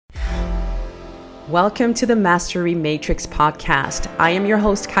Welcome to the Mastery Matrix podcast. I am your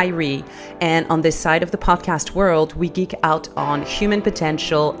host, Kyrie, and on this side of the podcast world, we geek out on human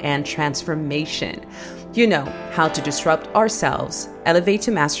potential and transformation. You know, how to disrupt ourselves, elevate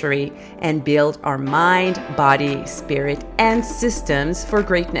to mastery, and build our mind, body, spirit, and systems for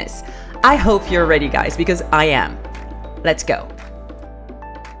greatness. I hope you're ready, guys, because I am. Let's go.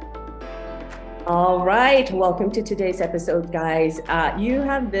 All right. Welcome to today's episode, guys.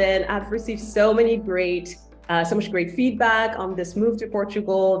 I've received so much great feedback on this move to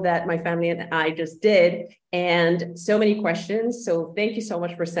Portugal that my family and I just did, and so many questions. So thank you so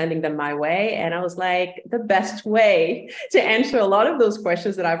much for sending them my way. And I was like, the best way to answer a lot of those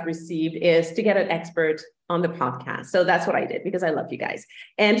questions that I've received is to get an expert on the podcast. So that's what I did because I love you guys.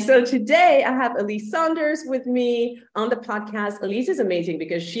 And so today I have Elise Saunders with me on the podcast. Elise is amazing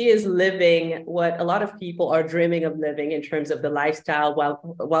because she is living what a lot of people are dreaming of living in terms of the lifestyle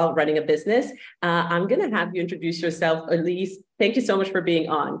while running a business. I'm going to have you introduce yourself, Elise. Thank you so much for being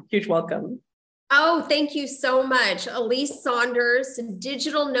on. Huge welcome. Oh, thank you so much. Elise Saunders,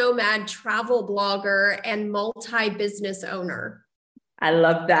 digital nomad, travel blogger, and multi-business owner. I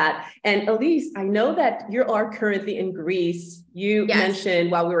love that. And Elise, I know that you are currently in Greece. You mentioned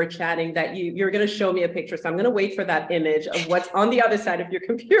while we were chatting that you're going to show me a picture. So I'm going to wait for that image of what's on the other side of your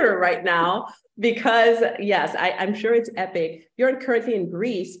computer right now, because yes, I'm sure it's epic. You're currently in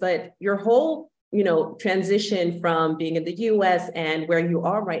Greece, but your whole transition from being in the US and where you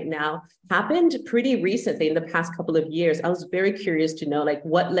are right now happened pretty recently in the past couple of years. I was very curious to know,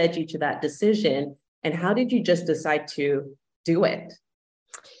 what led you to that decision and how did you just decide to do it?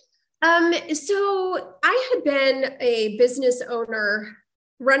 So I had been a business owner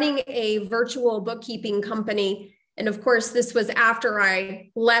running a virtual bookkeeping company. And of course, this was after I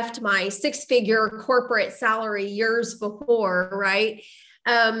left my six-figure corporate salary years before, right?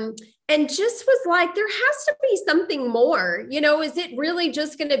 And just was like, there has to be something more. Is it really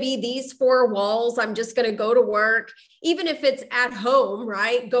just going to be these four walls? I'm just going to go to work, even if it's at home,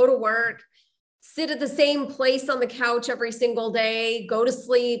 right? Go to work, sit at the same place on the couch every single day, go to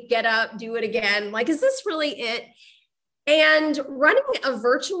sleep, get up, do it again. Is this really it? And running a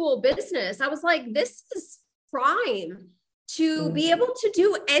virtual business, I was like, this is prime to be able to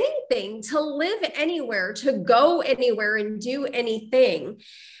do anything, to live anywhere, to go anywhere and do anything.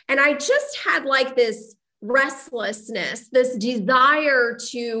 And I just had this restlessness, this desire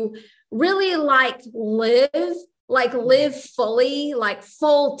to really live fully,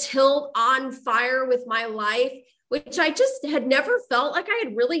 full tilt, on fire with my life, which I just had never felt like I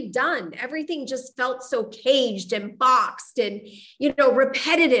had really done. Everything just felt so caged and boxed and,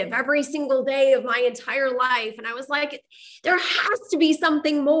 repetitive every single day of my entire life. And I was like, there has to be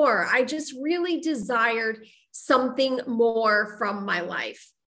something more. I just really desired something more from my life.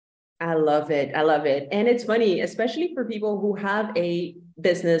 I love it. I love it. And it's funny, especially for people who have a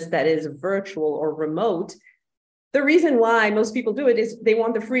business that is virtual or remote. The reason why most people do it is they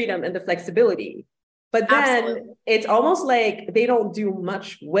want the freedom and the flexibility. But then It's almost like they don't do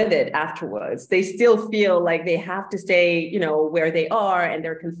much with it afterwards. They still feel like they have to stay, where they are and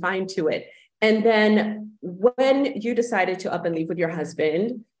they're confined to it. And then when you decided to up and leave with your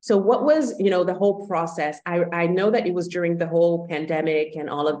husband, so what was, the whole process? I know that it was during the whole pandemic and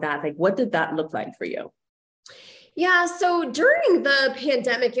all of that. What did that look like for you? Yeah. So during the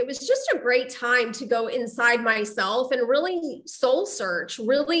pandemic, it was just a great time to go inside myself and really soul search,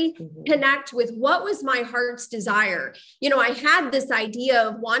 really connect with what was my heart's desire. I had this idea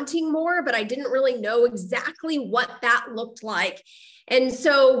of wanting more, but I didn't really know exactly what that looked like. And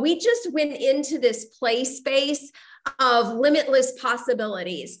so we just went into this play space of limitless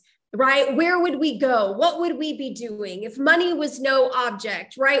possibilities. Right? Where would we go? What would we be doing if money was no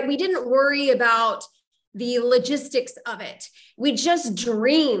object? Right? We didn't worry about the logistics of it. We just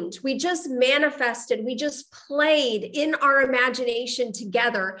dreamed, we just manifested, we just played in our imagination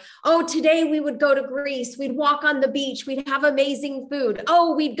together. Oh, today we would go to Greece, we'd walk on the beach, we'd have amazing food.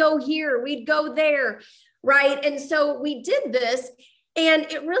 Oh, we'd go here, we'd go there, right? And so we did this, and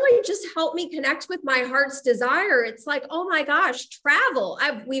it really just helped me connect with my heart's desire. It's like, oh my gosh, travel.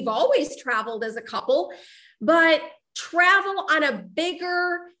 We've always traveled as a couple, but travel on a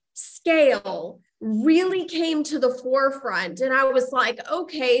bigger scale really came to the forefront. And I was like,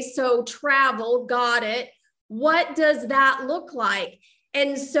 okay, so travel, got it. What does that look like?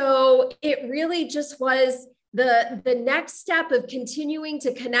 And so it really just was the next step of continuing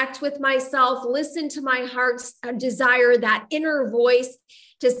to connect with myself, listen to my heart's desire, that inner voice,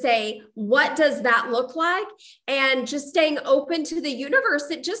 to say, what does that look like? And just staying open to the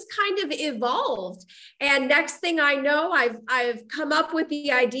universe, it just kind of evolved. And next thing I know, I've come up with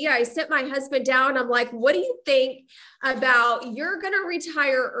the idea. I sit my husband down. I'm like, what do you think about you're going to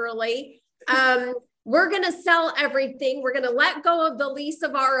retire early? We're going to sell everything. We're going to let go of the lease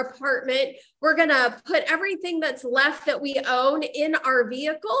of our apartment. We're going to put everything that's left that we own in our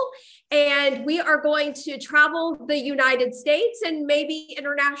vehicle. And we are going to travel the United States and maybe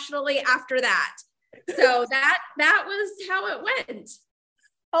internationally after that. So that was how it went.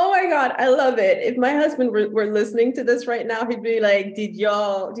 Oh my God, I love it. If my husband were listening to this right now, he'd be like, did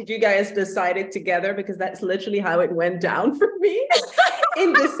you guys decide it together? Because that's literally how it went down for me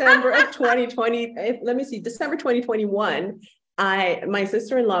in December of 2020. December 2021. My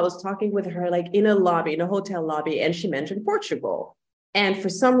sister-in-law was talking with her like in a hotel lobby, and she mentioned Portugal. And for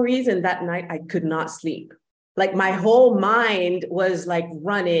some reason that night, I could not sleep. Like my whole mind was like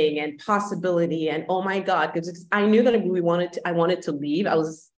running and possibility and oh my God, because I knew that I wanted to leave.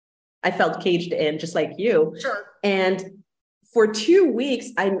 I felt caged in just like you. Sure. And for 2 weeks,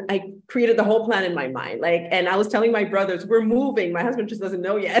 I created the whole plan in my mind. And I was telling my brothers, we're moving. My husband just doesn't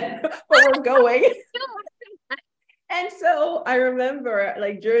know yet, but we're going. And so I remember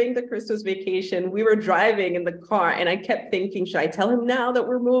like during the Christmas vacation, we were driving in the car and I kept thinking, should I tell him now that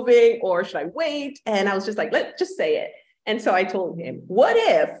we're moving or should I wait? And I was just like, let's just say it. And so I told him, what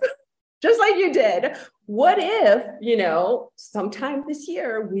if, just like you did, what if, sometime this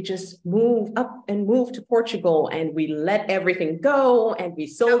year, we just move up and move to Portugal and we let everything go and we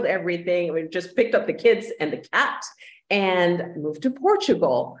sold everything. We just picked up the kids and the cat and moved to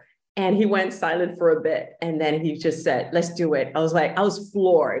Portugal. And he went silent for a bit. And then he just said, let's do it. I was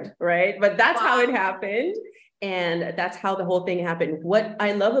floored, right? But that's how it happened. And that's how the whole thing happened. What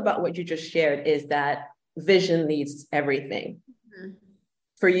I love about what you just shared is that vision leads everything. Mm-hmm.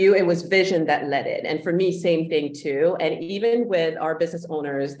 For you, it was vision that led it. And for me, same thing too. And even with our business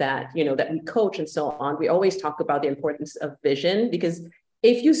owners that we coach and so on, we always talk about the importance of vision, because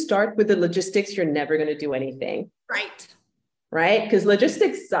if you start with the logistics, you're never going to do anything. Right? Because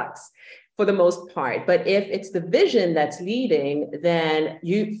logistics sucks for the most part. But if it's the vision that's leading, then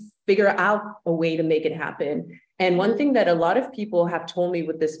you figure out a way to make it happen. And one thing that a lot of people have told me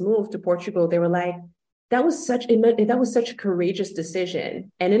with this move to Portugal, they were like, that was such a courageous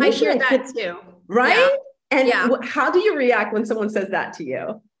decision. And initially, I hear that too. Right? Yeah. And how do you react when someone says that to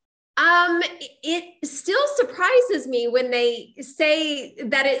you? It still surprises me when they say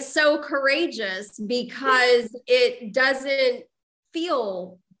that it's so courageous, because it doesn't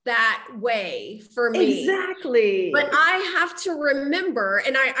feel that way for me. Exactly. But I have to remember,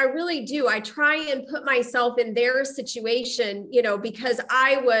 and I really do, I try and put myself in their situation, because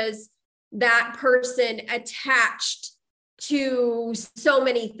I was that person attached to so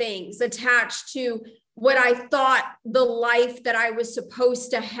many things, attached to what I thought the life that I was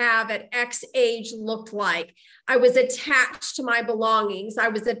supposed to have at X age looked like. I was attached to my belongings. I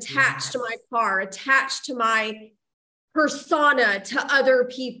was attached to my car, attached to my persona, to other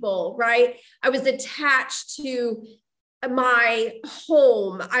people, right? I was attached to my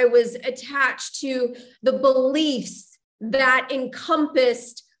home. I was attached to the beliefs that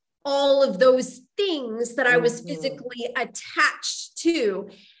encompassed all of those things that I was physically attached to.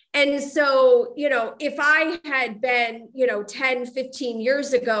 And so, if I had been, 10, 15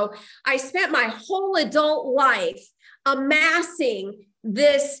 years ago, I spent my whole adult life amassing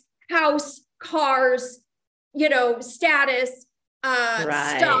this house, cars, status,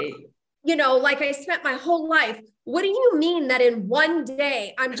 stuff, like I spent my whole life. What do you mean that in one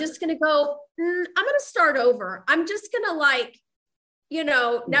day, I'm just going to go, I'm going to start over. I'm just going to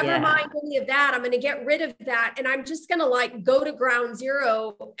never mind any of that. I'm going to get rid of that. And I'm just going to go to ground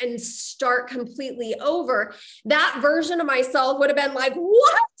zero and start completely over. That version of myself would have been like,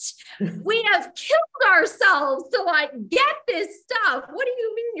 what? We have killed ourselves to get this stuff. What do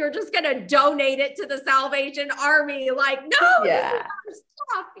you mean you're just going to donate it to the Salvation Army? No, this is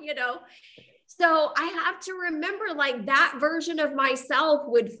our stuff, So I have to remember that version of myself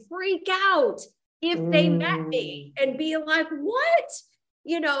would freak out if they met me and be like, what?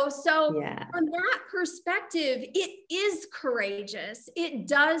 So from that perspective, it is courageous. It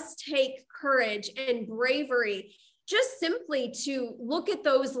does take courage and bravery just simply to look at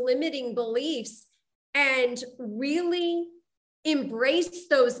those limiting beliefs and really embrace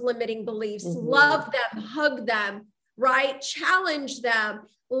those limiting beliefs, love them, hug them, right? Challenge them,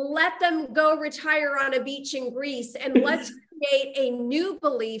 let them go retire on a beach in Greece, and let's create a new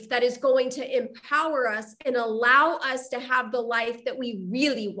belief that is going to empower us and allow us to have the life that we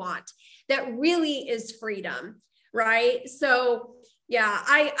really want, that really is freedom, right? So, Yeah,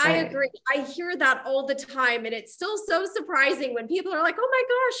 I agree. I hear that all the time. And it's still so surprising when people are like, oh my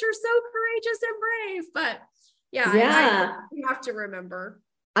gosh, you're so courageous and brave. But yeah, I have to remember.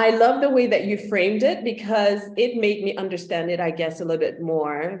 I love the way that you framed it because it made me understand it, I guess, a little bit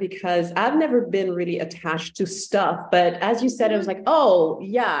more because I've never been really attached to stuff. But as you said, it was like, oh,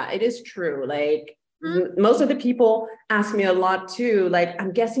 yeah, it is true. Like most of the people ask me a lot too, like,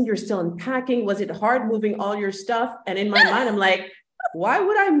 I'm guessing you're still unpacking. Was it hard moving all your stuff? And in my mind, I'm like, why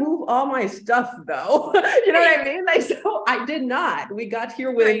would I move all my stuff though? You know what I mean? Like, so I did not. We got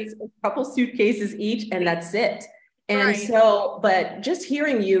here with a couple suitcases each and that's it. And so, but just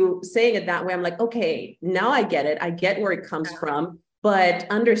hearing you saying it that way, I'm like, okay, now I get it. I get where it comes from, but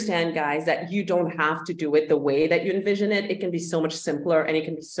understand, guys, that you don't have to do it the way that you envision it. It can be so much simpler and it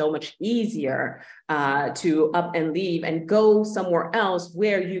can be so much easier to up and leave and go somewhere else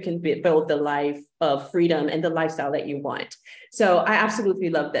where you can build the life of freedom and the lifestyle that you want. So I absolutely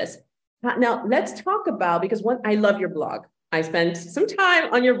love this. Now let's talk about, because I love your blog. I spent some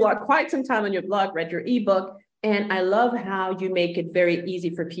time on your blog, quite some time on your blog, read your ebook. And I love how you make it very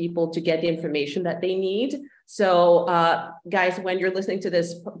easy for people to get the information that they need. So guys, when you're listening to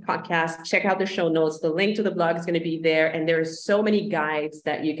this podcast, check out the show notes. The link to the blog is going to be there. And there's so many guides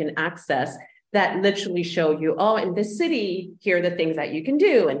that you can access that literally show you, oh, in this city, here are the things that you can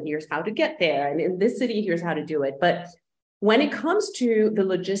do. And here's how to get there. And in this city, here's how to do it. But when it comes to the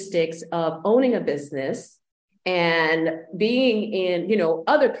logistics of owning a business, and being in,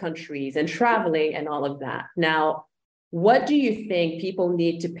 other countries and traveling and all of that. Now, what do you think people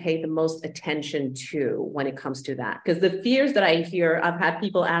need to pay the most attention to when it comes to that? Because the fears that I hear, I've had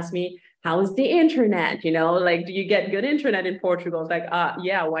people ask me, how is the internet? Like, do you get good internet in Portugal? It's like,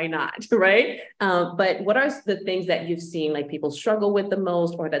 yeah, why not? Right. But what are the things that you've seen, like people struggle with the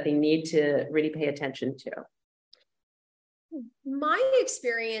most or that they need to really pay attention to? My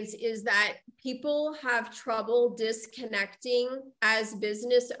experience is that people have trouble disconnecting as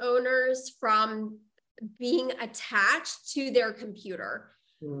business owners from being attached to their computer,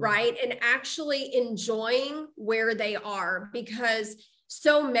 right? And actually enjoying where they are, because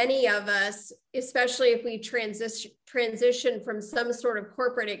so many of us, especially if we transition from some sort of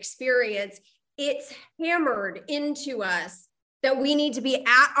corporate experience, it's hammered into us that we need to be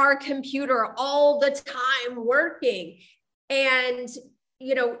at our computer all the time working. And,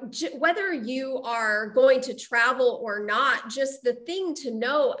 whether you are going to travel or not, just the thing to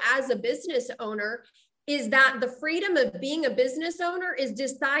know as a business owner is that the freedom of being a business owner is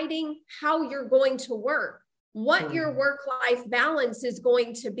deciding how you're going to work, what your work-life balance is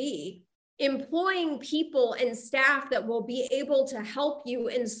going to be, employing people and staff that will be able to help you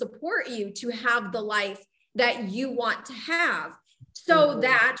and support you to have the life that you want to have. So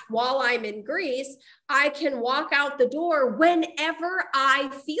that while I'm in Greece, I can walk out the door whenever I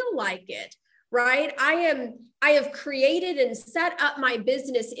feel like it, right? I have created and set up my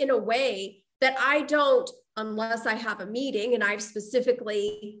business in a way that I don't, unless I have a meeting and I've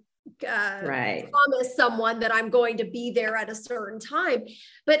specifically promised someone that I'm going to be there at a certain time,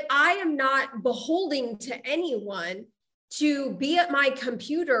 but I am not beholden to anyone to be at my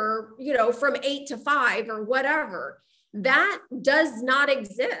computer, from 8 to 5 or whatever. That does not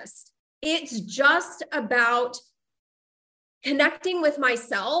exist. It's just about connecting with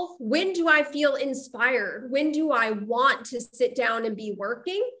myself. When do I feel inspired? When do I want to sit down and be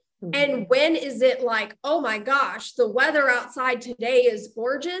working? And when is it like, oh my gosh, the weather outside today is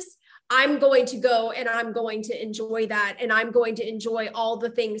gorgeous. I'm going to go and I'm going to enjoy that. And I'm going to enjoy all the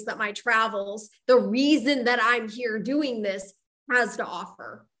things that my travels, the reason that I'm here doing this, has to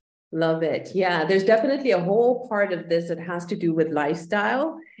offer. Love it. Yeah, there's definitely a whole part of this that has to do with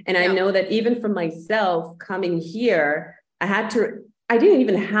lifestyle. And I know that even for myself coming here, I didn't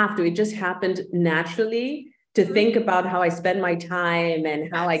even have to, it just happened naturally to think about how I spend my time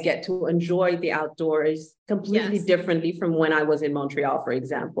and how I get to enjoy the outdoors completely differently from when I was in Montreal, for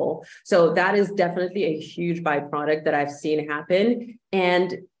example. So that is definitely a huge byproduct that I've seen happen.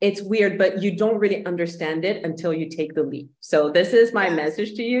 And it's weird, but you don't really understand it until you take the leap. So this is my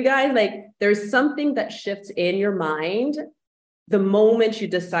message to you guys. Like, there's something that shifts in your mind the moment you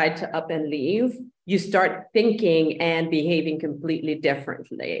decide to up and leave. You start thinking and behaving completely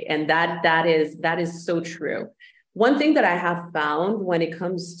differently. And that is so true. One thing that I have found when it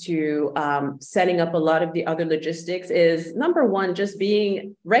comes to setting up a lot of the other logistics is, number one, just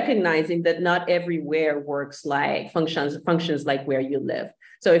recognizing that not everywhere functions like where you live.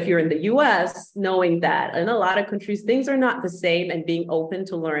 So if you're in the US, knowing that in a lot of countries, things are not the same, and being open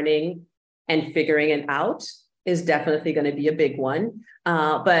to learning and figuring it out is definitely going to be a big one.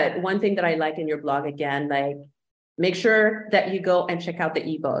 But one thing that I like in your blog, again, like, make sure that you go and check out the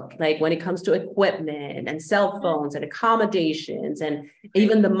ebook. Like when it comes to equipment and cell phones and accommodations and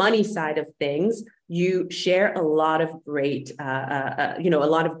even the money side of things, you share a lot of great, a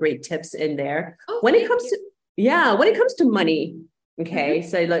lot of great tips in there. When it comes to money, okay,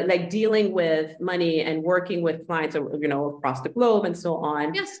 so like dealing with money and working with clients, across the globe and so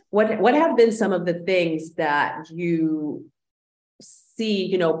on. Yes. What have been some of the things that you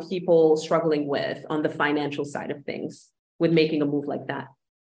see, people struggling with on the financial side of things with making a move like that?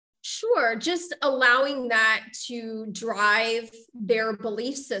 Sure. Just allowing that to drive their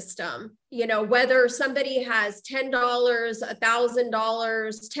belief system, whether somebody has $10,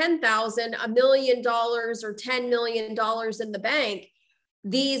 $1,000, 10,000, $1 million, or $10 million in the bank,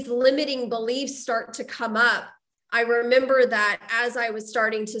 these limiting beliefs start to come up. I remember that as I was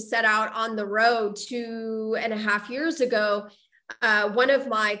starting to set out on the road 2.5 years ago, one of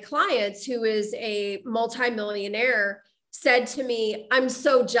my clients, who is a multimillionaire, said to me, "I'm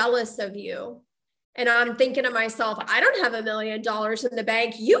so jealous of you." And I'm thinking to myself, I don't have $1 million in the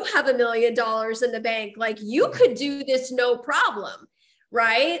bank. You have $1 million in the bank. Like, you could do this no problem,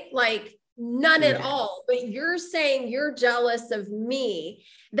 right? Like, none at all. But you're saying you're jealous of me.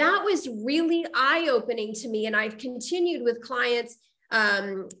 That was really eye-opening to me. And I've continued with clients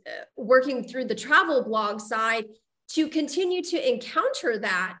working through the travel blog side to continue to encounter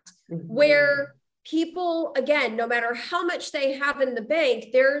that, where people, again, no matter how much they have in the bank,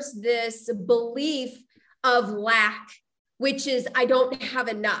 there's this belief of lack, which is, I don't have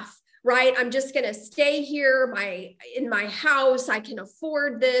enough, right? I'm just going to stay here in my house. I can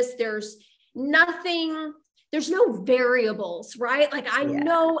afford this. There's no variables, right? Like, I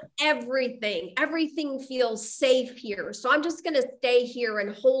know everything feels safe here. So I'm just going to stay here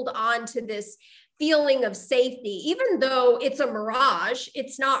and hold on to this feeling of safety, even though it's a mirage.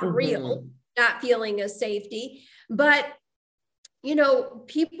 It's not real, that feeling of safety. But,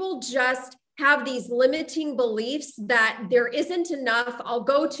 people just have these limiting beliefs that there isn't enough. I'll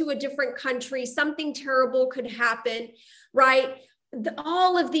go to a different country. Something terrible could happen, right?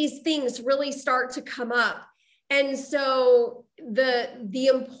 All of these things really start to come up. And so the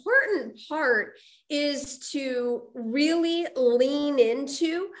important part is to really lean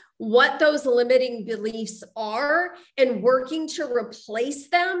into what those limiting beliefs are and working to replace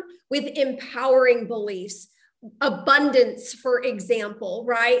them with empowering beliefs. Abundance, for example,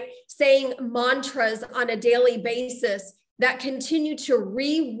 right? Saying mantras on a daily basis that continue to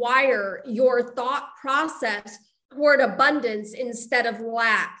rewire your thought process toward abundance instead of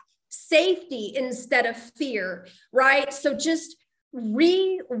lack, safety instead of fear, right? So just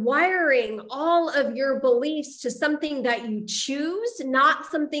rewiring all of your beliefs to something that you choose, not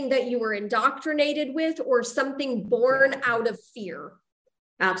something that you were indoctrinated with or something born out of fear.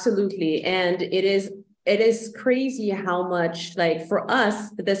 Absolutely. And it is crazy how much, like, for us,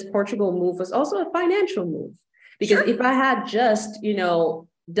 this Portugal move was also a financial move, because if I had just,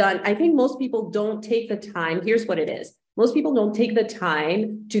 done, I think most people don't take the time. Here's what it is. Most people don't take the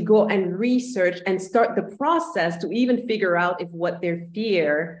time to go and research and start the process to even figure out if what they're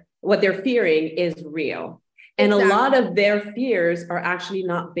fearing is real. And a lot of their fears are actually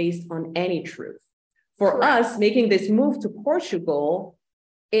not based on any truth. For us, making this move to Portugal,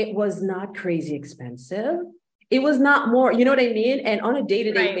 it was not crazy expensive. It was not more, you know what I mean? And on a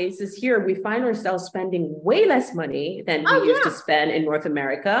day-to-day basis here, we find ourselves spending way less money than we used to spend in North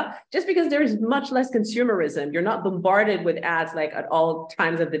America, just because there's much less consumerism. You're not bombarded with ads like at all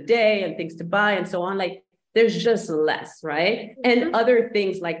times of the day and things to buy and so on. Like, there's just less, right? And other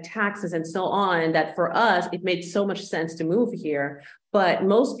things like taxes and so on, that for us, it made so much sense to move here. But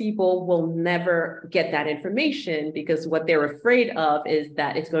most people will never get that information because what they're afraid of is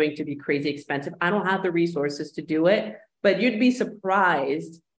that it's going to be crazy expensive. I don't have the resources to do it, but you'd be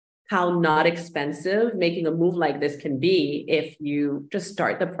surprised how not expensive making a move like this can be if you just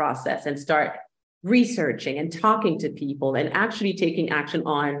start the process and start researching and talking to people and actually taking action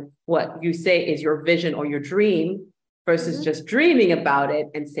on what you say is your vision or your dream versus just dreaming about it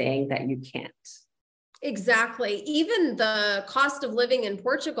and saying that you can't. Exactly. Even the cost of living in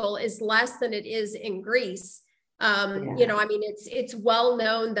Portugal is less than it is in Greece. It's well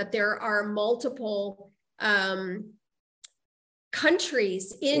known that there are multiple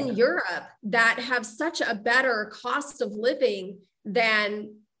countries in Europe that have such a better cost of living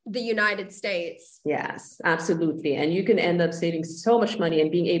than the United States. Yes, absolutely. And you can end up saving so much money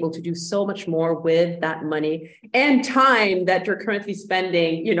and being able to do so much more with that money and time that you're currently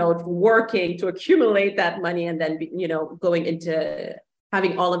spending, working to accumulate that money and then, going into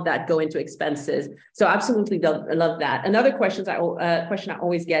having all of that go into expenses. So absolutely love that. Another question I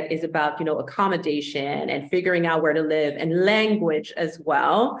always get is about, accommodation and figuring out where to live and language as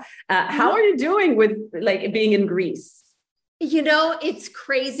well. How are you doing with like being in Greece? It's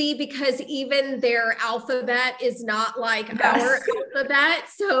crazy because even their alphabet is not like our alphabet.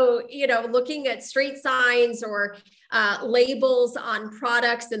 So, looking at street signs or labels on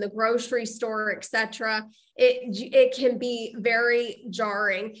products in the grocery store, etc., it can be very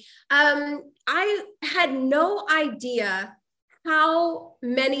jarring. I had no idea how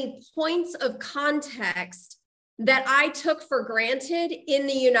many points of context that I took for granted in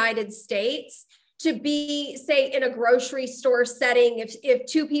the United States to be, say, in a grocery store setting. If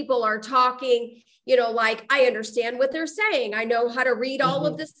two people are talking, like, I understand what they're saying. I know how to read all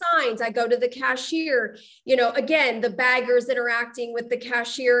of the signs. I go to the cashier, again, the baggers interacting with the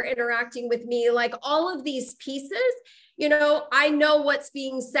cashier, interacting with me, like all of these pieces, I know what's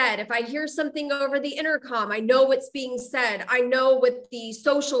being said. If I hear something over the intercom, I know what's being said. I know what the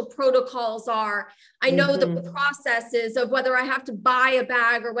social protocols are. I know the processes of whether I have to buy a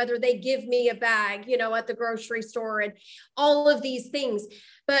bag or whether they give me a bag, at the grocery store, and all of these things.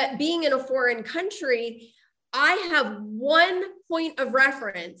 But being in a foreign country, I have one point of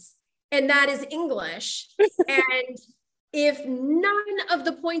reference, and that is English. And if none of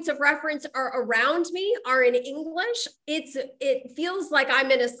the points of reference are around me are in English, it feels like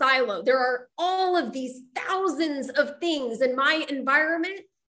I'm in a silo. There are all of these thousands of things in my environment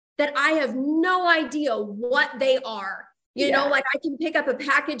that I have no idea what they are. Like I can pick up a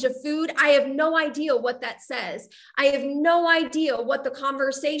package of food. I have no idea what that says. I have no idea what the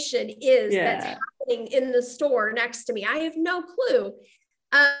conversation is that's happening in the store next to me. I have no clue.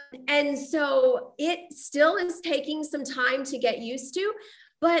 And so it still is taking some time to get used to,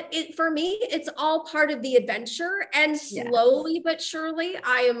 but for me, it's all part of the adventure. And slowly but surely,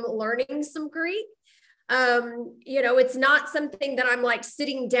 I am learning some Greek. It's not something that I'm like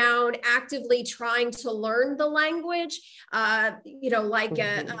sitting down actively trying to learn the language, like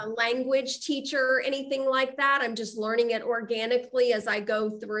a language teacher or anything like that. I'm just learning it organically as I go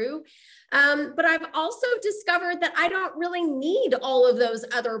through. But I've also discovered that I don't really need all of those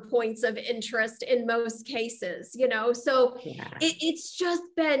other points of interest in most cases, so it's just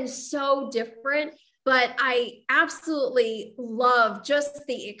been so different. But I absolutely love just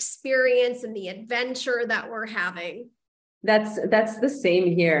the experience and the adventure that we're having. That's the same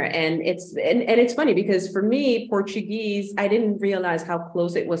here. And it's funny because for me, Portuguese, I didn't realize how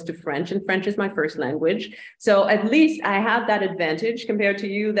close it was to French, and French is my first language. So at least I have that advantage compared to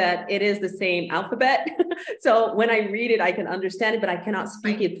you that it is the same alphabet. So when I read it, I can understand it, but I cannot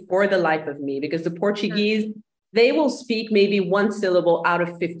speak it for the life of me because the Portuguese, they will speak maybe one syllable out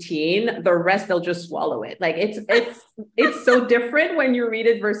of 15. The rest, they'll just swallow it. Like it's so different when you read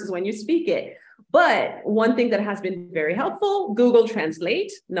it versus when you speak it. But one thing that has been very helpful, Google Translate,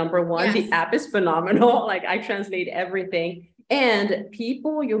 number one, the app is phenomenal. Like I translate everything. And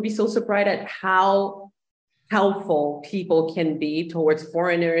people, you'll be so surprised at how helpful people can be towards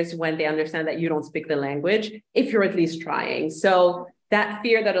foreigners when they understand that you don't speak the language, if you're at least trying. So that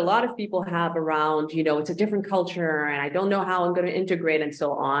fear that a lot of people have around, it's a different culture and I don't know how I'm going to integrate and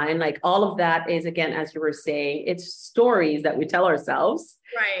so on. Like all of that is, again, as you were saying, it's stories that we tell ourselves.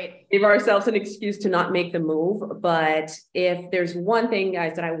 Right. Give ourselves an excuse to not make the move. But if there's one thing,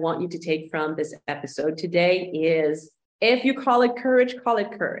 guys, that I want you to take from this episode today is if you call it courage, call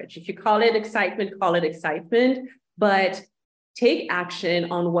it courage. If you call it excitement, call it excitement. But take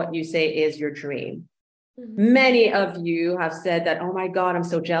action on what you say is your dream. Many of you have said that, oh my God, I'm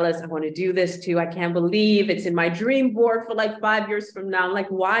so jealous. I want to do this too. I can't believe it's in my dream board for like 5 years from now. I'm like,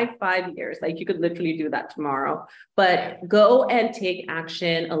 why 5 years? Like you could literally do that tomorrow, but go and take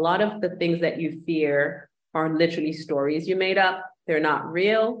action. A lot of the things that you fear are literally stories you made up. They're not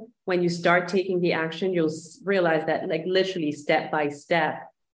real. When you start taking the action, you'll realize that like literally step by step,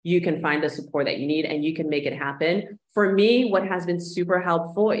 you can find the support that you need and you can make it happen. For me, what has been super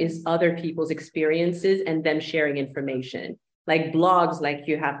helpful is other people's experiences and them sharing information, like blogs, like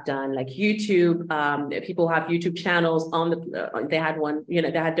you have done, like YouTube. People have YouTube channels they had one,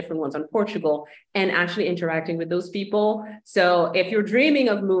 they had different ones on Portugal, and actually interacting with those people. So if you're dreaming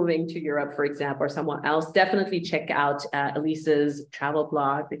of moving to Europe, for example, or someone else, definitely check out Elise's travel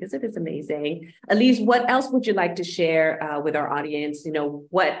blog because it is amazing. Elise, what else would you like to share with our audience?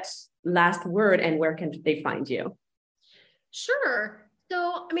 What last word and where can they find you? Sure.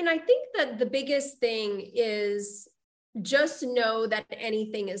 So, I think that the biggest thing is just know that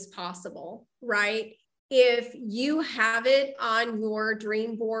anything is possible, right? If you have it on your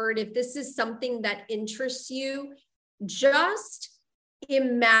dream board, if this is something that interests you, just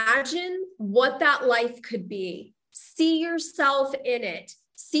imagine what that life could be. See yourself in it.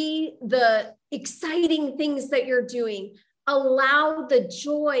 See the exciting things that you're doing. Allow the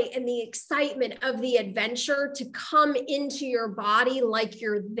joy and the excitement of the adventure to come into your body like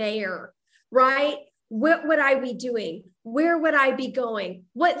you're there, right? What would I be doing? Where would I be going?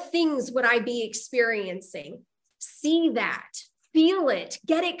 What things would I be experiencing? See that, feel it,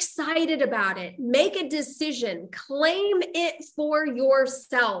 get excited about it, make a decision, claim it for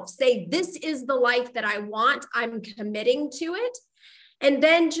yourself. Say, this is the life that I want. I'm committing to it. And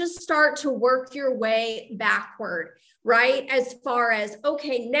then just start to work your way backward, right? As far as,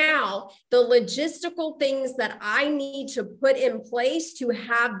 okay, now the logistical things that I need to put in place to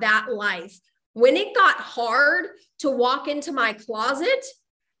have that life. When it got hard to walk into my closet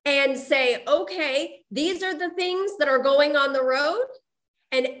and say, okay, these are the things that are going on the road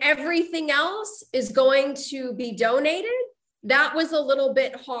and everything else is going to be donated, that was a little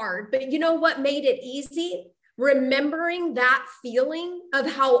bit hard. But you know what made it easy? Remembering that feeling of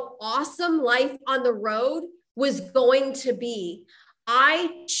how awesome life on the road was going to be.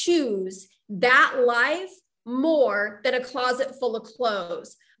 I choose that life more than a closet full of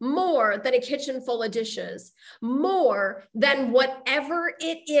clothes, more than a kitchen full of dishes, more than whatever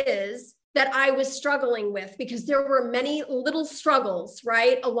it is that I was struggling with, because there were many little struggles,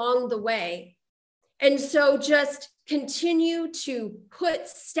 right, along the way. And so just continue to put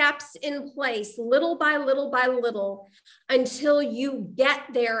steps in place little by little until you get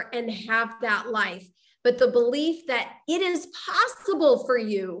there and have that life. But the belief that it is possible for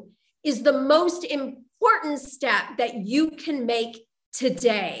you is the most important step that you can make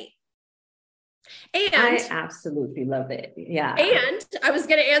today. And I absolutely love it. Yeah. And I was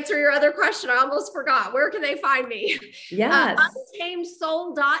going to answer your other question. I almost forgot. Where can they find me? Yes.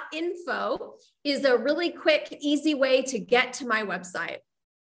 Untamedsoul.info is a really quick, easy way to get to my website.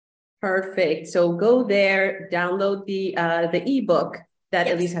 Perfect. So go there, download the ebook that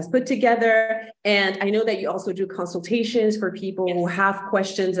Elise has put together. And I know that you also do consultations for people who have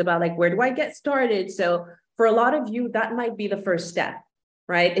questions about, like, where do I get started? So for a lot of you, that might be the first step,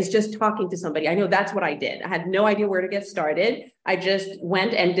 right? It's just talking to somebody. I know that's what I did. I had no idea where to get started. I just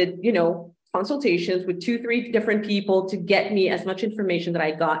went and did, consultations with 2-3 different people to get me as much information that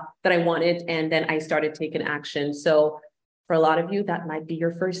I wanted. And then I started taking action. So for a lot of you, that might be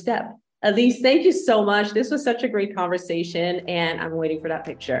your first step. Elise, thank you so much. This was such a great conversation, and I'm waiting for that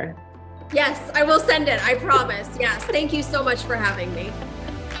picture. Yes, I will send it. I promise. Yes. Thank you so much for having me.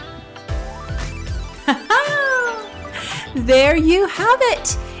 There you have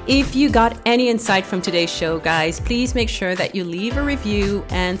it. If you got any insight from today's show, guys, please make sure that you leave a review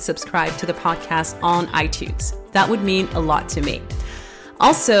and subscribe to the podcast on iTunes. That would mean a lot to me.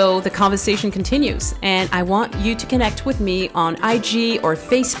 Also, the conversation continues, and I want you to connect with me on IG or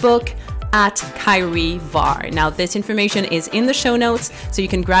Facebook at Kyrie Var. Now, this information is in the show notes, so you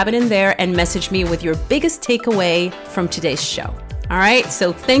can grab it in there and message me with your biggest takeaway from today's show. All right,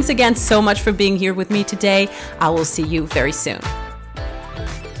 so thanks again so much for being here with me today. I will see you very soon.